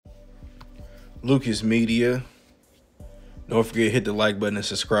Lucas Media. Don't forget to hit the like button and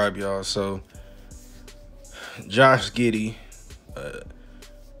subscribe, y'all. So, Josh Giddey,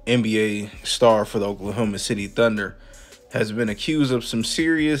 NBA star for the Oklahoma City Thunder, has been accused of some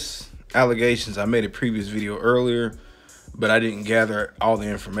serious allegations. I made a previous video earlier, but I didn't gather all the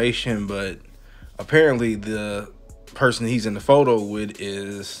information. But apparently the person he's in the photo with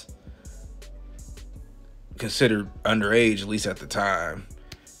is considered underage, at least at the time.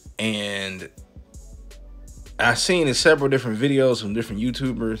 And I've seen in several different videos from different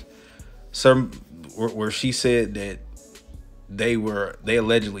YouTubers, some where she said that they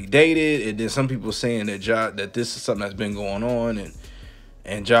allegedly dated, and then some people saying that this is something that's been going on,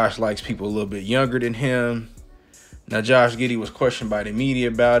 and Josh likes people a little bit younger than him. Now, Josh Giddey was questioned by the media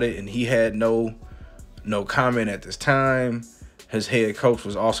about it, and he had no comment at this time. His head coach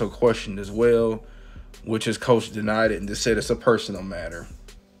was also questioned as well, which his coach denied it and just said it's a personal matter.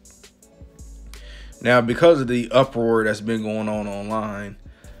 Now, because of the uproar that's been going on online,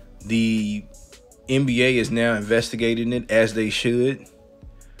 the NBA is now investigating it, as they should.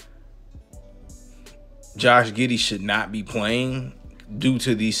 Josh Giddey should not be playing due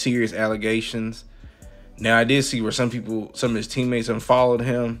to these serious allegations. Now, I did see where some of his teammates unfollowed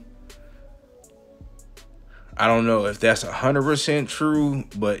him. I don't know if that's 100% true,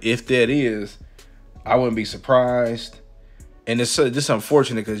 but if that is, I wouldn't be surprised. And it's just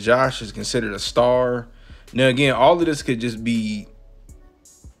unfortunate because Josh is considered a star. Now, again, all of this could just be,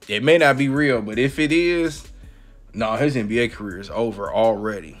 it may not be real, but if it is, no, his NBA career is over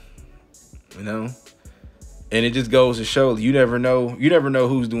already. You know? And it just goes to show you never know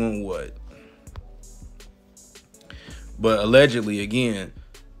who's doing what. But allegedly, again,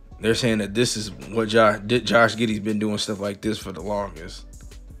 they're saying that this is what Josh Giddey's been doing stuff like this for the longest.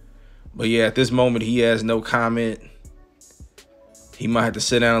 But yeah, at this moment, he has no comment. He might have to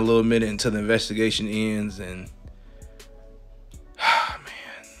sit down a little minute until the investigation ends. And, man,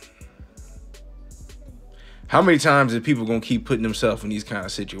 how many times are people going to keep putting themselves in these kind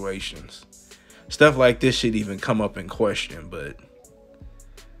of situations? Stuff like this should even come up in question, but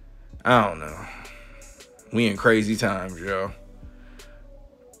I don't know. We in crazy times, y'all.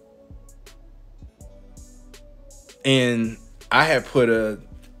 And I had put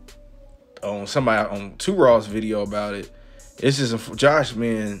on Two Raw's video about it. It's just Josh,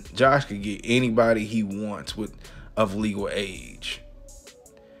 man. Josh could get anybody he wants of legal age.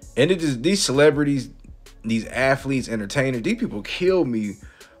 And it just, these celebrities, these athletes, entertainers, these people kill me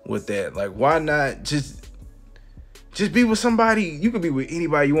with that. Like, why not just be with somebody? You could be with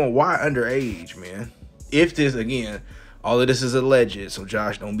anybody you want. Why underage, man? If this, again, all of this is alleged, so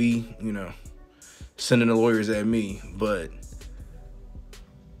Josh, don't be, sending the lawyers at me, but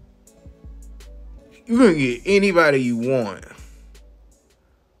you can get anybody you want.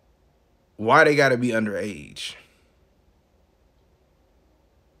 Why they gotta be underage?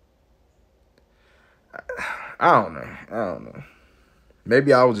 I don't know.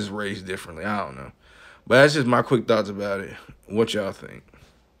 Maybe I was just raised differently. I don't know. But that's just my quick thoughts about it. What y'all think?